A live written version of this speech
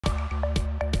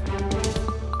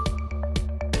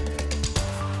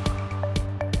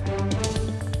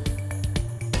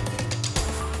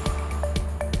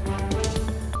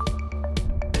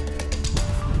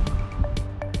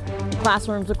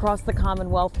Classrooms across the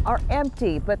Commonwealth are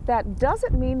empty, but that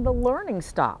doesn't mean the learning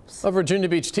stops. A Virginia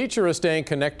Beach teacher is staying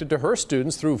connected to her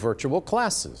students through virtual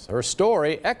classes. Her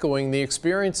story echoing the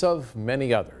experience of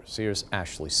many others. Here's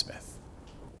Ashley Smith.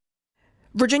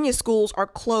 Virginia schools are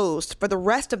closed for the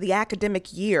rest of the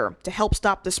academic year to help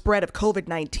stop the spread of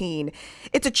COVID-19.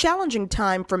 It's a challenging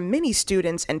time for many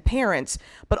students and parents,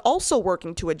 but also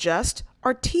working to adjust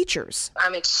are teachers.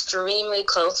 I'm extremely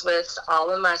close with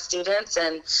all of my students,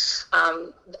 and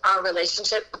our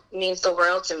relationship means the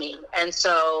world to me. And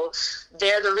so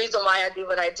they're the reason why I do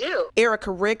what I do.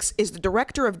 Ericka Ricks is the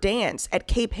director of dance at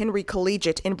Cape Henry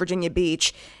Collegiate in Virginia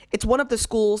Beach. It's one of the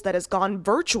schools that has gone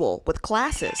virtual with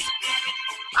classes.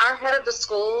 Our head of the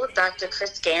school, Dr.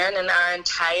 Chris Guerin, and our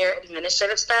entire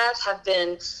administrative staff have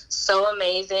been so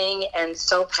amazing and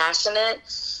so passionate,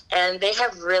 and they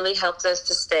have really helped us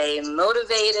to stay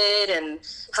motivated and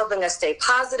helping us stay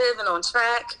positive and on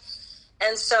track.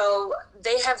 And so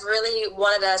they have really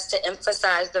wanted us to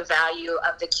emphasize the value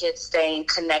of the kids staying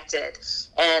connected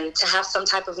and to have some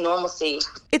type of normalcy.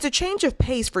 It's a change of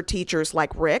pace for teachers like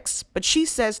Ricks, but she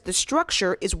says the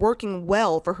structure is working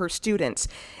well for her students.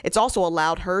 It's also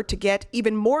allowed her to get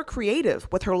even more creative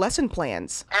with her lesson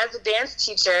plans. As a dance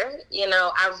teacher,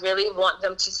 I really want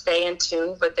them to stay in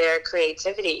tune with their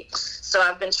creativity. So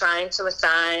I've been trying to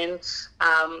assign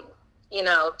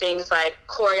things like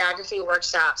choreography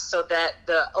workshops so that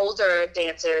the older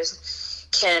dancers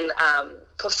can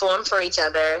perform for each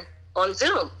other on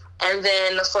Zoom. And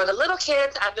then for the little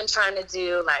kids, I've been trying to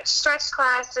do like stretch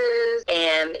classes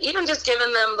and even just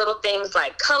giving them little things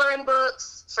like coloring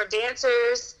books for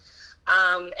dancers.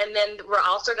 And then we're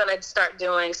also going to start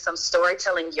doing some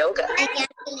storytelling yoga.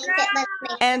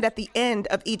 And at the end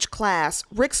of each class,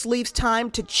 Ricks leaves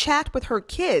time to chat with her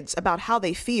kids about how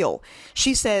they feel.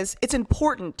 She says it's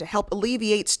important to help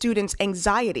alleviate students'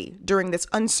 anxiety during this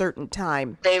uncertain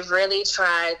time. They've really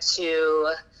tried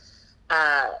to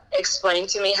explain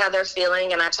to me how they're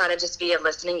feeling, and I try to just be a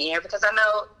listening ear because I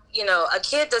know a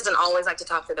kid doesn't always like to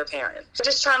talk to their parent. We're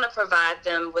just trying to provide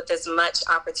them with as much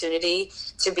opportunity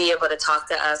to be able to talk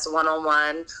to us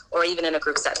one-on-one or even in a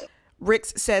group setting.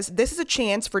 Ricks says this is a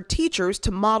chance for teachers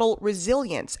to model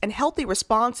resilience and healthy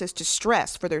responses to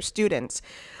stress for their students.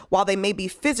 While they may be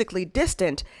physically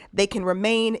distant, they can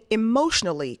remain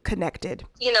emotionally connected.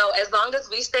 As long as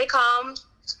we stay calm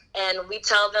and we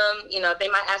tell them, they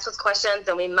might ask us questions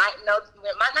and we might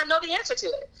not know the answer to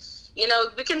it.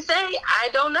 We can say, I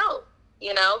don't know,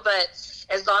 but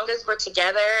as long as we're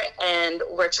together and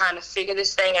we're trying to figure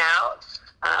this thing out,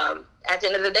 at the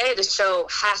end of the day, the show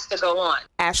has to go on.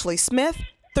 Ashley Smith,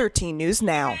 13 News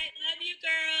Now.